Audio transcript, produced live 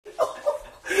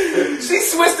She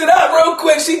switched it up real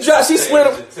quick. She slid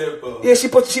him. Yeah, she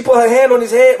put her hand on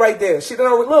his head right there. She didn't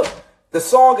know. Look, the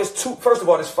song is first of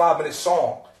all, this 5-minute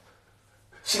song.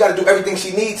 She got to do everything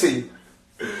she needs to you.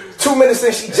 2 minutes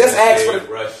in, she just asked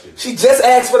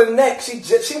for the neck.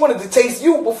 She wanted to taste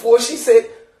you before she said.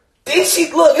 Then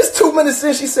look, it's 2 minutes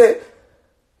in. She said,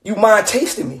 "You mind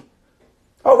tasting me?"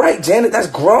 All right, Janet, that's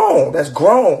grown. That's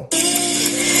grown.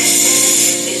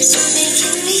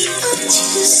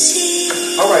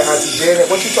 All right, Auntie Janet,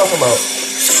 what you talking about?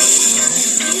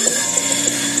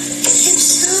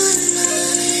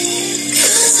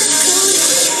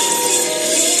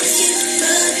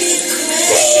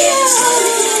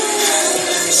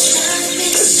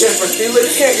 It's different,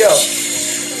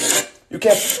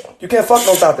 You can't fuck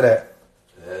no top of that.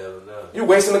 Hell no. You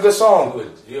wasting a good song.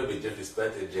 You'll be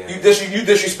disrespecting Janet. You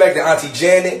disrespecting Auntie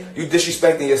Janet. You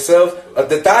disrespecting yourself. If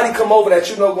the thotty come over that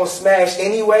you know gonna smash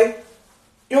anyway,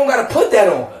 you don't gotta put that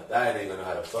on. A thotty ain't gonna know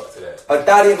how to fuck to that. A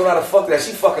thotty ain't gonna know how to fuck to that.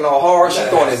 She fucking all hard. She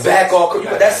throwing it back all.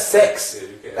 That's sex.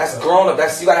 That's grown up.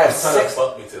 You gotta have sex.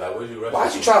 Fuck me to that. Why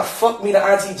you trying to fuck me to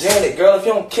Auntie Janet, girl? If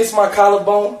you don't kiss my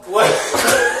collarbone, what?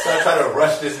 So I'm trying to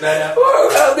rush this now.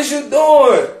 What is you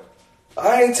doing?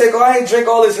 I ain't drink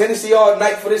all this Hennessy all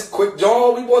night for this quick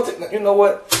joint. We want to, you know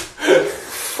what?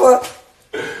 Fuck.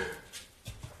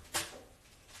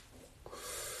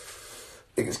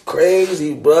 It's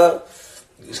crazy, bruh.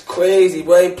 It's crazy,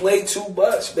 bro. He played too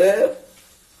much, man.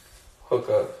 Hook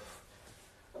up.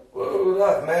 What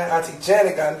up, man? Auntie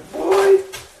Janet got boy.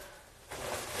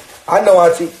 I know,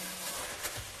 Auntie.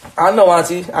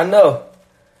 I know.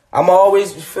 I'm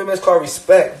always, you feel me? It's called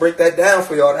respect. Break that down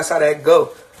for y'all. That's how that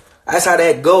go.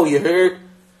 You heard?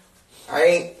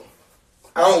 I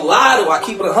don't lie to her. I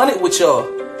keep it 100 with y'all.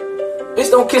 Bitch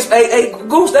don't kiss, hey,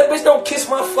 Goose, that bitch don't kiss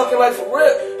my fucking life for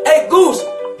real. Hey, Goose,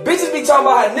 bitches be talking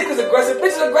about how niggas aggressive.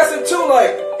 Bitches aggressive too,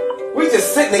 like, we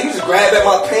just sitting there, you just grab at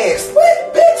my pants.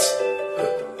 What, bitch?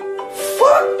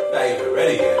 Fuck. Not even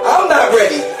ready yet. I'm not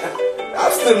ready.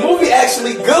 The movie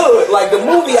actually good. Like, the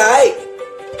movie,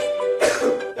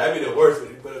 That'd be the worst.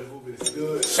 It's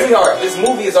good. Sweetheart, this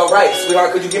movie is alright.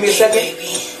 Sweetheart, could you give me a second?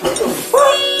 What the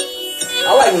fuck?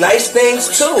 I like nice things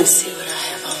too.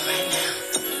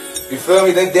 You feel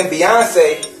me? Then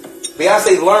Beyonce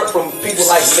learned from people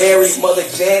like Mary, Mother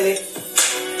Janet.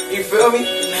 You feel me?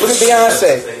 Look at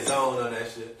Beyonce.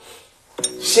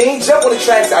 She ain't jump on the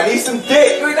tracks. I need some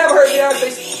dick. You ain't never heard Beyonce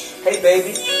say, "Hey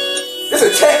baby, this a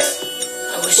text."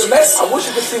 I wish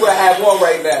you could see what I have on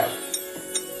right now.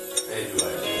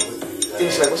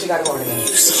 She's like, what she got on right now?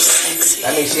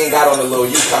 That means she ain't got on the little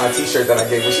Yukon t-shirt that I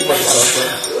gave her. She must have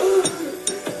got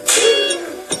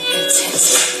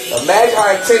on. Imagine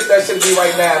how intense that should be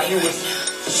right now if you was...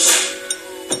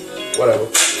 Whatever.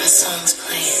 My song's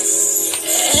playing.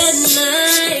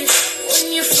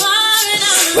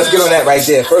 Let's get on that right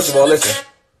there. First of all, listen.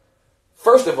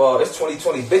 First of all, it's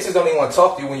 2020. Bitches don't even want to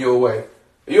talk to you when you're away.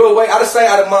 You away? Out of sight,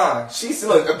 out of mind. She's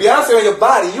look, Beyonce on your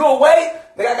body. You away?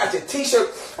 Nigga, I got your t-shirt.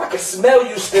 I can smell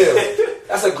you still.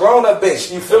 That's a grown-up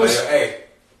bitch. You feel me? Hey,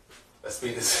 let's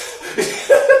speak this.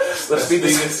 Let's speak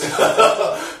this.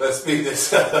 Let's speak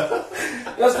this. You know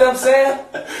what I'm saying?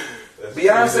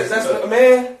 Beyonce, that's what,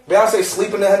 man. Beyonce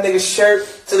sleeping in her nigga's shirt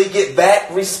till he get back.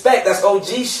 Respect. That's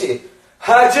OG shit.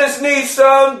 I just need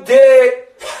some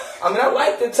dick. I mean, I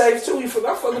like the types too. You feel me?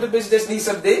 I fuck with a bitch that just need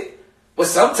some dick. But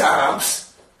sometimes.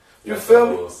 You feel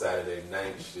me? Saturday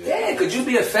night shit. Yeah, could you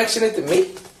be affectionate to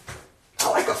me? I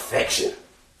like affection.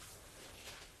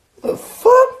 The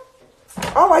fuck?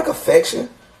 I like affection.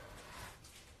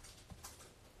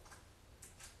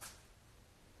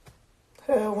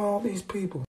 Hell, all these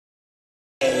people.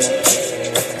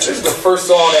 This is the first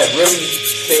song that really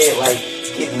said, like,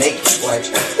 get naked. Like,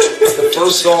 the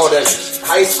first song that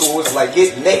high school was like,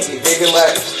 get naked. Nigga,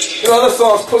 like, you know, other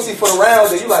songs, Pussy for the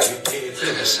Rounds, and you like, you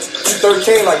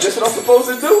 13, like, this what I'm supposed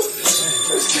to do?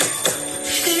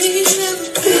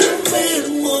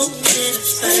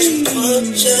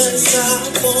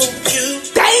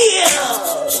 Damn!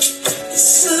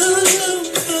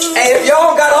 Hey, if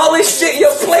y'all got all this shit in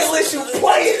your playlist, you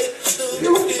play it.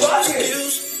 You fucking.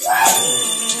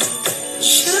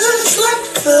 Just like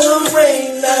the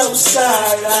rain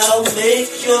outside, I'll make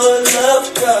your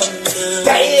love come down.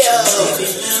 Damn!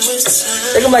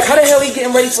 Like, I'm like, how the hell he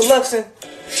getting ready for Luxon?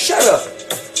 Shut up.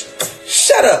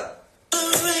 Shut up.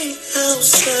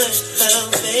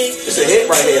 It's a hit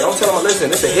right here. Don't tell him,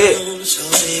 listen, it's a hit. It's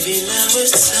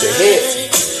a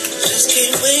hit. Just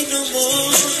can't wait no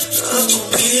more. I'm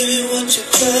gonna give you what your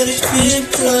body's been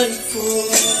crying for.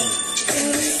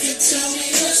 Girl, if you tell me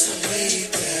that's the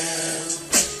way down.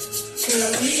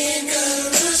 Girl, we ain't gotta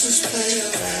rush, let's play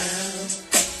around.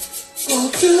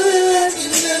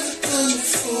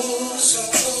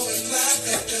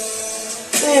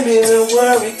 ain't even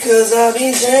worried cause I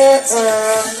be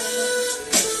down.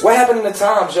 What happened in the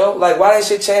times, yo? Like, why that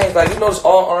shit changed? Like, you know, it's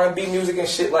all R&B music and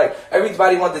shit. Like,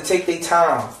 everybody wanted to take their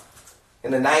time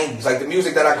in the 90s. Like, the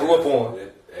music that I grew up on.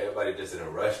 Everybody just in a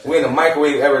rush. We're in the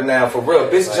microwave era now, for real.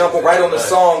 Bitch jumping right on the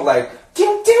song like,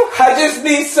 I just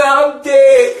need some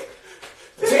dick.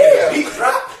 Damn. Beat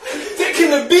drop. Dick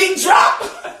in the beat drop.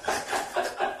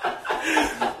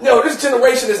 Yo, this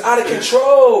generation is out of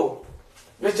control.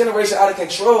 This generation out of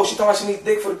control. She talking about she needs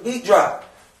dick for the beat drop.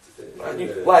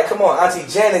 Like, come on, Auntie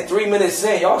Janet, 3 minutes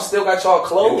in, y'all still got y'all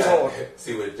clothes on.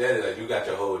 See, with Janet, like, you got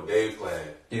your whole day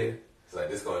planned. Yeah. It's like,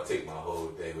 this gonna take my whole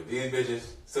day. With these bitches,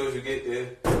 as soon as you get there,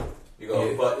 you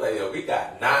gonna fuck, like, yo, we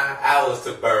got 9 hours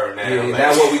to burn now. Yeah, like,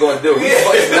 now what we gonna do?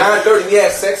 It's 9:30, we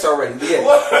had sex already. Yeah.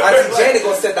 Auntie Janet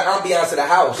gonna set the ambiance of the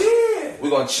house. Yeah. We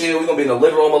gonna chill, we gonna be in the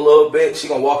living room a little bit. She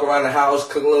gonna walk around the house,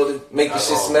 cook a little, make the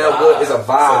shit smell good. It's a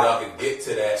vibe. So y'all can get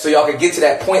to that. So y'all can get to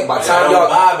that point. By the time y'all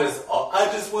vibe is, I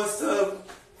just want some.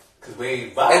 Cause we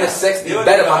ain't vibing. And the sex be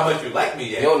better. You know how much you like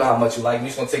me yet. You don't know how much you like me. You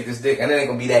just gonna take this dick, and it ain't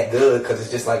gonna be that good, cause it's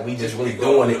just like we just really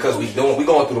doing it, cause we going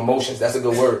through the motions. That's a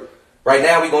good word. Right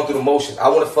now we going through the motions. I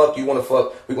wanna fuck, you wanna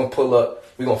fuck. We gonna pull up.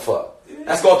 We gonna fuck. Yeah.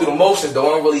 That's going through the motions. Though.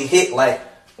 Don't really hit like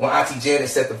when Auntie Janet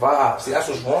set the vibe. See, that's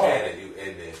what's wrong. Janet, you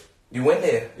in there. You in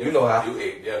there. You know how. You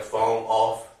ate your phone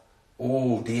off.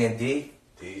 Ooh, D&D.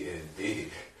 D&D.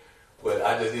 But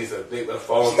I just need some dick. My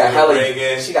phone she got hella.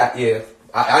 ringing. She got yeah.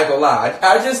 I ain't gonna lie.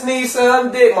 I just need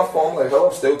some dick. My phone like, oh,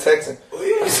 I'm still texting. Oh,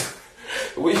 yeah.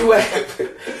 Where you at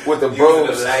with the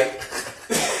bros? The light.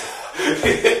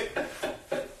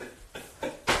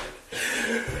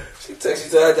 She texts. She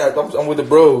said, I'm with the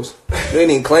bros. You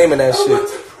ain't even claiming that shit.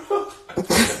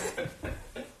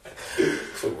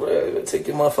 For real, you take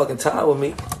your motherfucking time with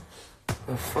me.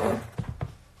 The fuck?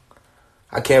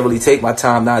 I can't really take my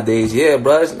time nowadays. Yeah,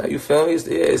 bro. Now you feel me?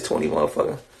 It's 20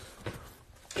 motherfucking.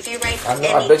 If you write I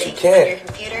know, I bet you can.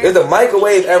 It's the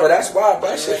microwave era. That's why, bro.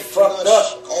 That shit fucked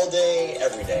up. All day,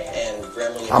 every day. And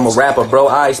I'm a rapper, bro.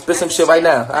 Alright, spit some shit right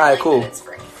now. Alright, cool. As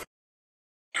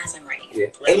I'm writing.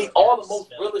 Yeah. And all the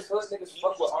most realest hood niggas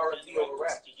fuck with R&B over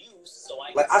rap.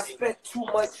 Like, I spent too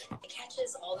much.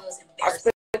 I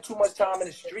spent too much time in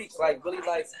the streets. Like, really,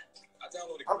 like,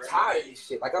 I'm tired of this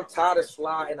shit. Like, I'm tired of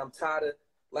sliding. I'm tired of.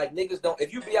 Like, niggas don't,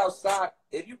 if you be outside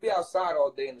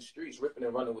all day in the streets, ripping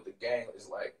and running with the gang, it's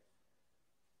like,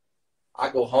 I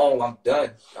go home, I'm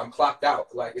done. I'm clocked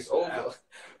out. Like, it's over.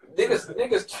 Niggas be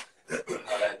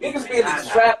in the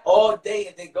trap all day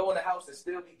and then go in the house and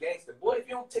still be gangster. Boy, if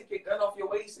you don't take your gun off your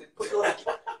waist and put it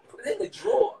in the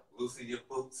drawer. Loosen your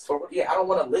boots. Yeah, I don't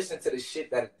want to listen to the shit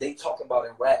that they talking about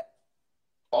in rap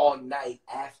all night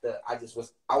after I just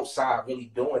was outside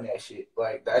really doing that shit.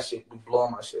 Like, that shit be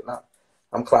blowing my shit now.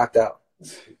 I'm clocked out.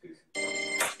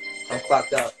 I'm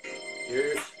clocked out.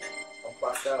 I'm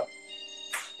clocked out.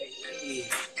 Hey,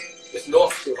 this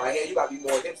North shit right here, you gotta be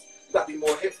more hips. You gotta be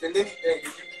more hips than anything.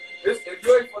 If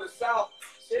you ain't for the South,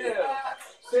 chill.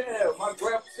 My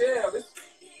grandpa, chill.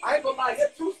 I ain't gonna lie, your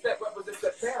two-step represents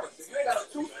your parents. If you ain't got a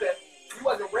two-step, you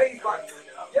wasn't raised by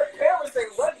your parents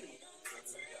ain't love you.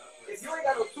 If you ain't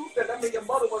got no two-step, that means your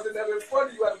mother wasn't ever in front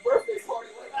of you at a birthday party.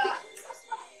 Like,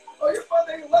 oh, your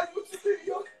father ain't like what you did,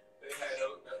 yo.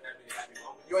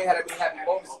 You ain't had that many happy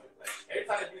moments. Every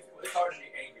time it's hard to be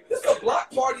angry. This is a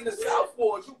block party in the South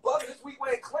Ward. You bugging this week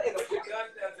wearing Clinton.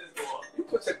 You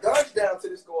put your guns down to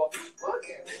this go off. You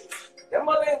bugging. Your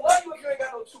mother ain't love you if you ain't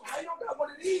got no two. How you don't got one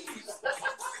of these?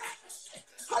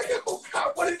 How you don't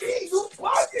got one of these? You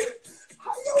bugging.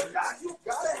 How you don't got? You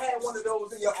gotta have one of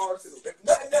those in your arsenal. If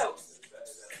nothing else.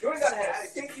 You ain't gotta have a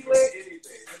stinky leg.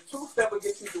 A two-step will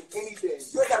get you to do anything.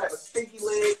 You ain't gotta have a stinky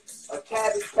leg, a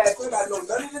cabbage patch. You ain't gotta know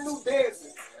none of the new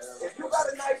dances. If you got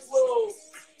a nice little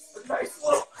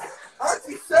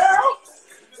Auntie Sarah,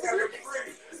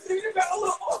 you got a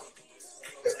little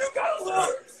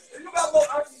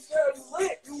Auntie Sarah, you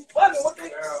lit, you bugging. What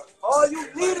they? All you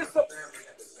need is some.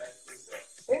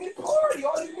 Any party,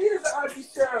 all you need is an Auntie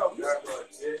Sarah.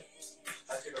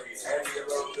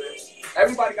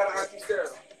 Everybody got an Auntie Sarah.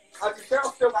 Auntie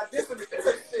Sarah still got this in the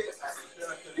shit.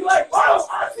 You like, wow,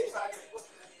 Auntie.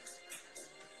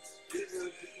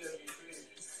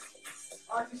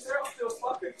 Auntie Sarah still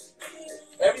fucking.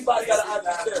 Everybody got an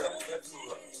Auntie Sarah.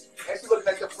 And she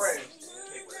looking at your friends.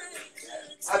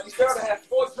 Auntie Sarah had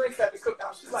 4 drinks at the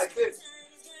cookout. She's like this.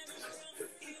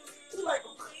 She's like,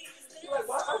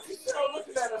 why Auntie Sarah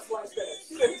looking at us like that?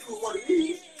 She said, he was one of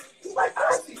these. He's like,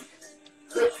 Auntie.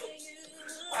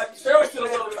 Auntie Cheryl should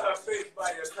have looked at her face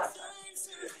by your side.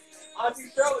 Auntie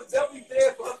Cheryl is definitely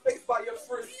there for her face by your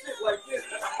friend shit like this.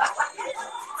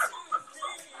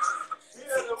 He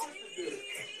doesn't know what to do.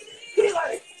 He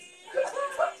like,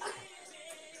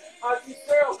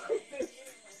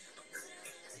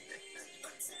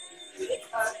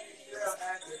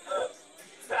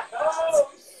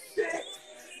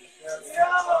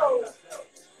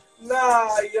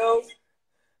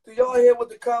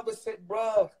 conversation,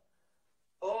 bro.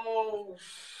 Oh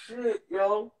shit,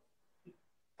 yo.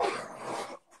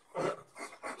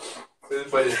 This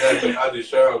place is definitely Auntie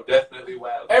Cheryl, definitely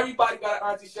wild. Everybody got an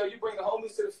Auntie Cheryl. You bring the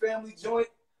homies to the family joint,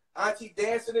 Auntie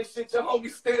dancing and shit. Your homie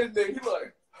standing there. You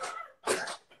like,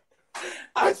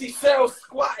 Auntie Cheryl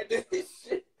squatting and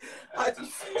shit. Auntie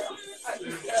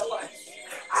Cheryl like,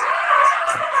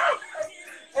 ah!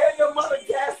 And your mother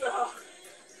gassing her.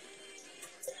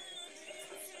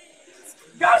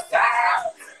 Go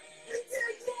Cheryl!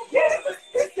 Get him!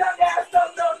 His young ass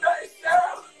don't know nothing,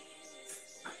 Cheryl.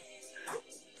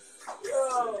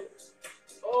 Yo.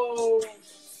 Oh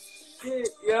shit,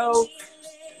 yo.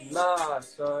 Nah,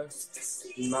 son.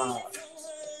 Nah.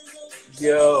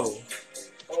 Yo.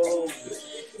 Oh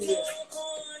shit.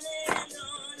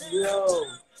 Yo.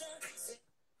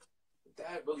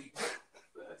 That really.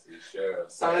 Auntie Cheryl, Auntie-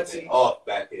 something off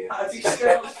back here. Auntie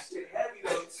Cheryl shit heavy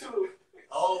though too.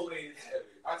 Always heavy.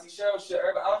 Auntie Cheryl shit.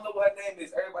 Everybody, I don't know what her name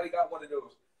is. Everybody got one of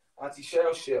those. Auntie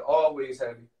Cheryl shit always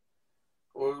heavy.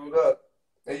 Hold up.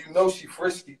 And you know she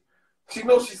frisky. She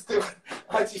knows she's still.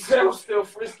 Auntie Cheryl's still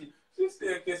frisky. She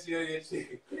still gets you on your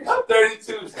cheek. I'm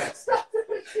 32.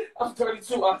 I'm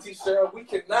 32, Auntie Cheryl. We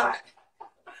cannot.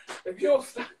 If you don't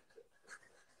stop.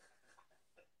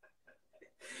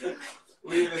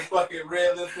 Leave this fucking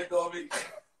red lipstick on me.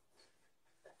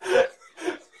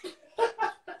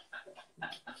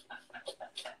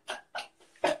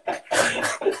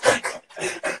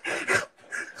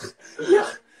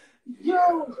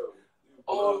 Yo.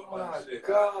 Oh my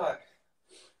God.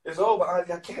 It's over,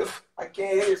 Auntie. I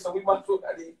can't hear, so we might as well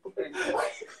not even play.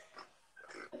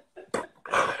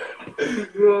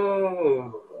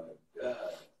 Yo.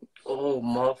 Oh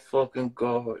my fucking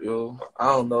God, yo. I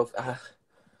don't know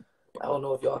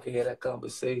if y'all can hear that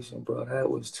conversation, bro. That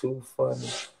was too funny.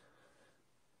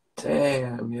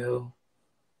 Damn, yo.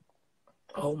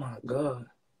 Oh my God.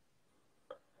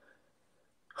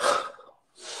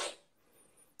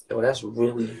 Yo, that's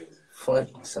really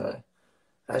funny, son.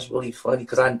 That's really funny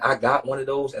because I got one of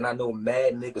those and I know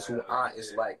mad niggas who aunt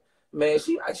is like, man,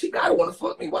 she gotta want to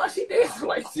fuck me. Why she dancing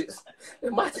like this?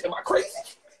 Am I crazy?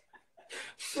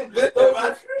 Shit bent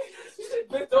over. Shit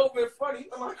bent over in front of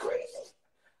you. Am I crazy?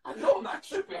 I know I'm not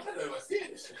tripping. I never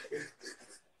seen this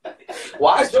shit.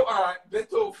 Why is your aunt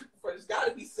bent over? It's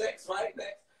gotta be sex, right?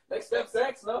 Next step,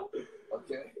 sex, no?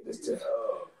 Okay.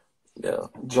 Yeah.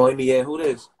 Join me in. Who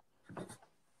this?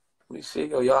 We see,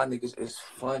 yo, y'all niggas is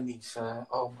funny, son.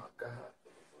 Oh my God.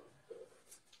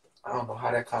 I don't know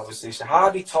how that conversation. How I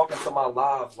be talking to my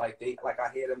live like I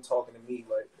hear them talking to me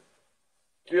like,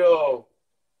 yo.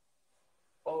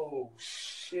 Oh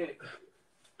shit.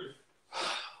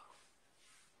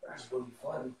 That's really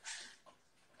funny.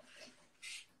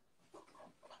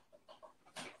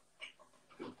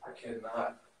 I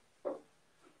cannot.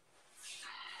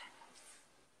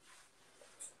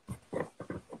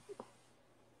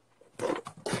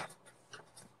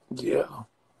 Yeah.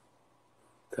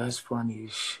 That's funny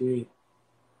as shit.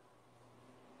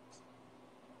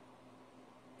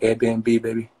 Airbnb,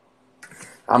 baby.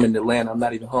 I'm in Atlanta. I'm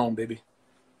not even home, baby.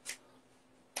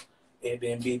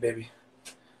 Airbnb, baby.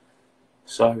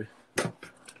 Sorry.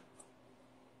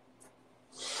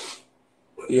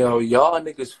 Yo, y'all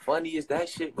niggas funny as that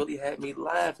shit really had me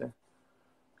laughing.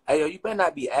 Hey, yo, you better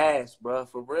not be ass, bro.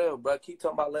 For real, bro. Keep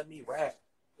talking about letting me rap.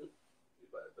 You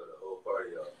about to throw the whole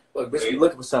party off. Look, bitch, be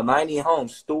looking for something. I ain't even home,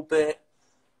 stupid.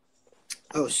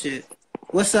 Oh, shit.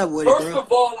 What's up with it, First bro?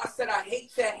 of all, I said I hate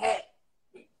your hat,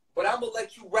 but I'm gonna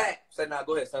let you rap. Said, nah,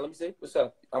 go ahead, son. Let me see. What's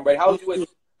up? I'm ready. How old you?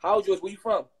 How old you? Where you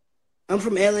from? I'm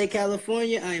from LA,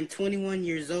 California. I am 21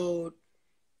 years old,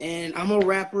 and I'm a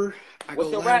rapper.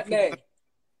 What's your rap name?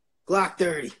 Glock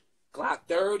 30. Glock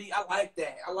 30. I like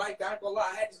that. I ain't gonna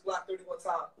lie. I had this Glock 30 one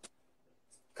time.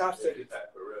 Cops I said hit it.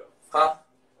 that for real. Huh?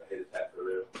 I hit his hat for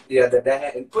real. Yeah, that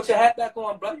hat. And put your hat back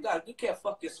on, bro. You can't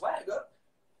fuck your swag up.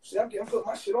 See, I'm putting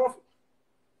my shit on.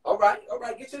 All right.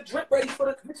 Get your drip ready for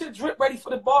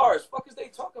the bars. Fuck is they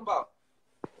talking about?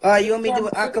 You want me to do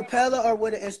it a cappella or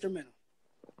with an instrumental?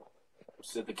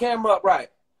 Set the camera up right.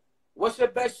 What's your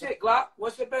best shit, Glock?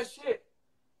 What's your best shit?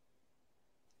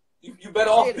 You better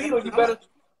off beat or you better.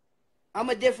 I'm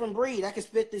a different breed. I can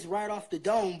spit this right off the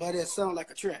dome, but it sounds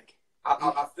like a track.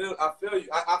 I feel you.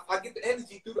 I get the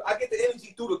energy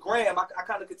through the gram. I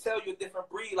kind of could tell you a different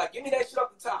breed. Like, give me that shit off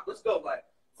the top. Let's go. Like,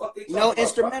 fuck they No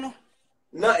instrumental?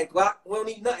 Bro. Nothing, Glock. We don't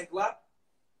need nothing, Glock.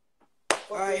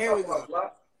 All right, here we go.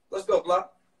 Glock. Let's go, Glock.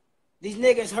 These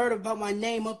niggas heard about my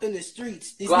name up in the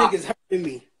streets. These Glock. niggas hurting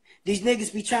me. These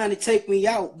niggas be trying to take me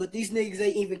out, but these niggas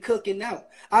ain't even cooking out.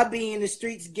 I be in the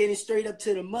streets getting straight up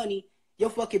to the money. Your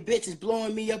fucking bitch is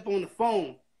blowing me up on the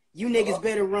phone. You niggas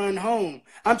better run home.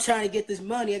 I'm trying to get this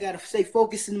money. I gotta stay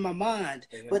focused in my mind.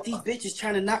 But these bitches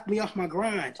trying to knock me off my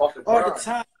grind all the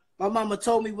time. My mama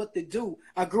told me what to do.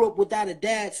 I grew up without a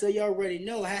dad, so you already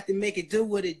know I have to make it do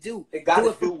what it do. It gotta do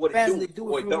it for do what my it family,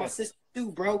 do, it for my sister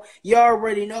too, bro. You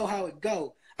already know how it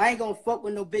go. I ain't gonna fuck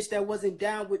with no bitch that wasn't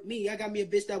down with me. I got me a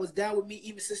bitch that was down with me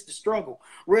even since the struggle.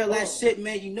 Real ass shit,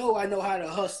 man. You know I know how to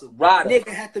hustle. Right. Nigga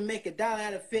had to make $1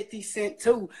 out of 50 cents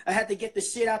too. I had to get the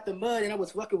shit out the mud, and I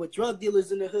was fucking with drug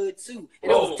dealers in the hood too.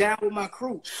 And I was down with my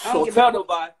crew. I don't give a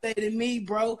fuck say to me,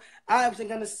 bro. I wasn't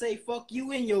gonna say fuck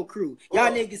you and your crew.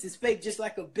 Y'all niggas is fake, just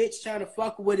like a bitch trying to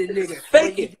fuck with a nigga.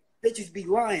 Fake it. Bitches be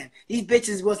lying. These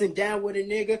bitches wasn't down with a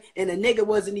nigga, and the nigga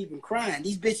wasn't even crying.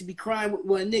 These bitches be crying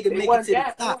when a nigga make it to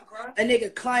the top. A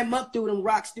nigga climb up through them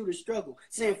rocks through the struggle,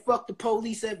 saying fuck the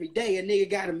police every day. A nigga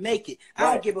gotta make it.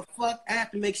 I don't give a fuck. I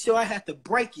have to make sure I have to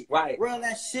break it. Right. Real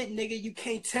that shit, nigga. You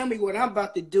can't tell me what I'm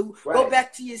about to do. Go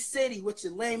back to your city with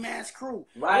your lame ass crew.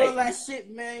 Right. Real that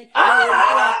shit, man.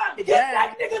 Get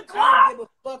that nigga I don't give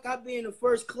a fuck. I be in the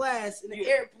first class in the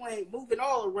airplane, moving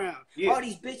all around. All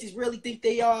these bitches really think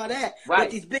they all that, but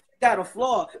these bitches got a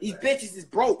flaw. These bitches is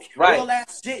broke. All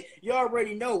that shit, you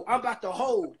already know. I'm about to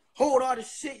hold all the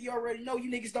shit. You already know.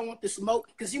 You niggas don't want the smoke,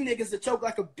 cause you niggas are choke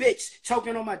like a bitch,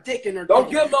 choking on my dick in her.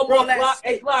 Don't give him no more Glock.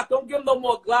 Hey, Glock, don't give him no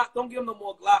more Glock. Don't give him no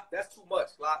more Glock. That's too much,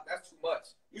 Glock. That's too much.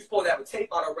 You supposed to have a tape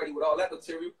out already with all that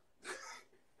material.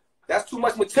 That's too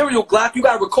much material, Glock. You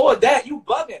gotta record that. You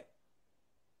bugging.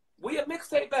 Where your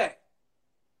mixtape back?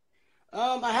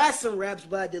 I had some raps,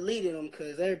 but I deleted them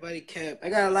because everybody kept. I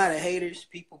got a lot of haters.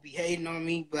 People be hating on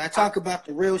me, but I talk about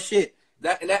the real shit.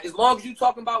 That as long as you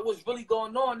talking about what's really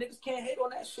going on, niggas can't hate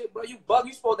on that shit, bro. You bug.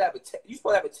 You supposed to have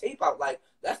a tape out. Like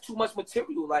that's too much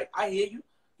material. Like I hear you.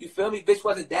 You feel me? Bitch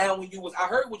wasn't down when you was. I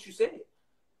heard what you said.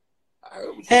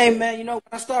 Hey man, you know when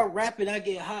I start rapping, I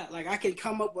get hot. Like I can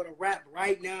come up with a rap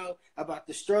right now about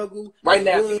the struggle. Right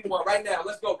now, right now.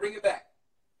 Let's go. Bring it back.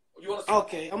 You want to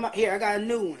okay, I'm out here. I got a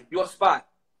new one. You want a spot?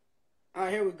 All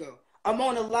right, here we go. I'm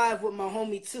on a live with my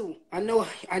homie too. I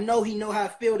know he know how I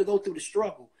feel to go through the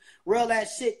struggle. Real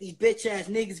ass shit. These bitch ass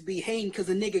niggas be hating because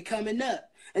a nigga coming up.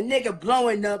 A nigga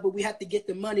blowing up, but we have to get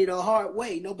the money the hard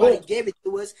way. Nobody gave it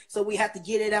to us, so we have to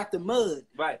get it out the mud.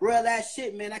 Right. Real ass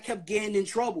shit, man. I kept getting in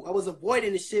trouble. I was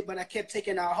avoiding the shit, but I kept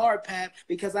taking our hard path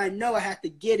because I know I had to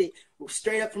get it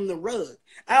straight up from the rug.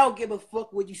 I don't give a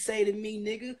fuck what you say to me,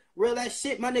 nigga. Real ass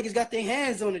shit. My niggas got their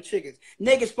hands on the triggers.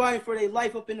 Niggas fighting for their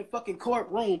life up in the fucking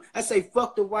courtroom. I say,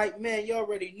 fuck the white man. You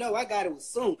already know. I got to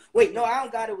assume. Wait, no, I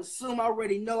don't got to assume. I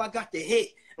already know I got the hit.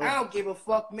 I don't give a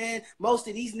fuck, man. Most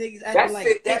of these niggas acting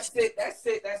like that's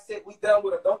it. We done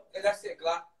with them. That's it,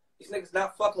 Glock. These niggas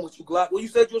not fucking with you, Glock. Where you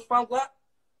said you was from, Glock?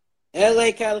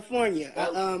 LA, California.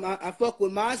 I fuck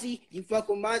with Mozzie. You fuck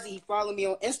with Mozzie. He follow me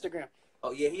on Instagram.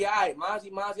 Oh yeah, he alright.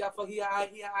 Mozzie, I fuck. He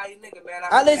alright nigga, man.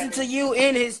 I listen to you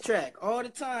in his track all the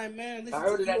time, man. I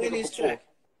heard of that nigga before.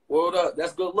 Word up.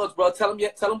 That's good looks, bro. Tell him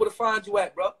where to find you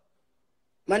at, bro.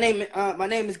 My name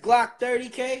is Glock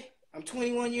 30K. I'm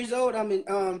 21 years old. I'm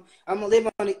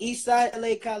living on the east side of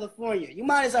LA, California. You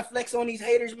mind as I flex on these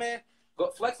haters, man? Go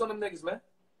flex on them niggas, man.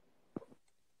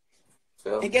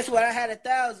 And guess what? I had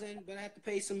 1,000, but I have to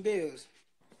pay some bills.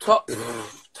 Talk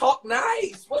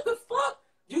nice. What the fuck?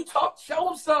 You show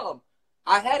them something.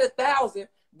 I had 1,000,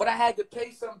 but I had to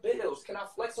pay some bills. Can I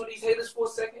flex on these haters for a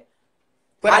second?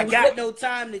 But I got no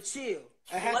time to chill.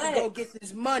 I have to go get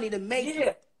this money to make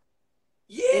it.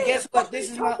 Yeah. And guess what? This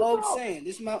is my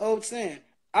old saying.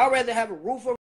 I'd rather have a roof over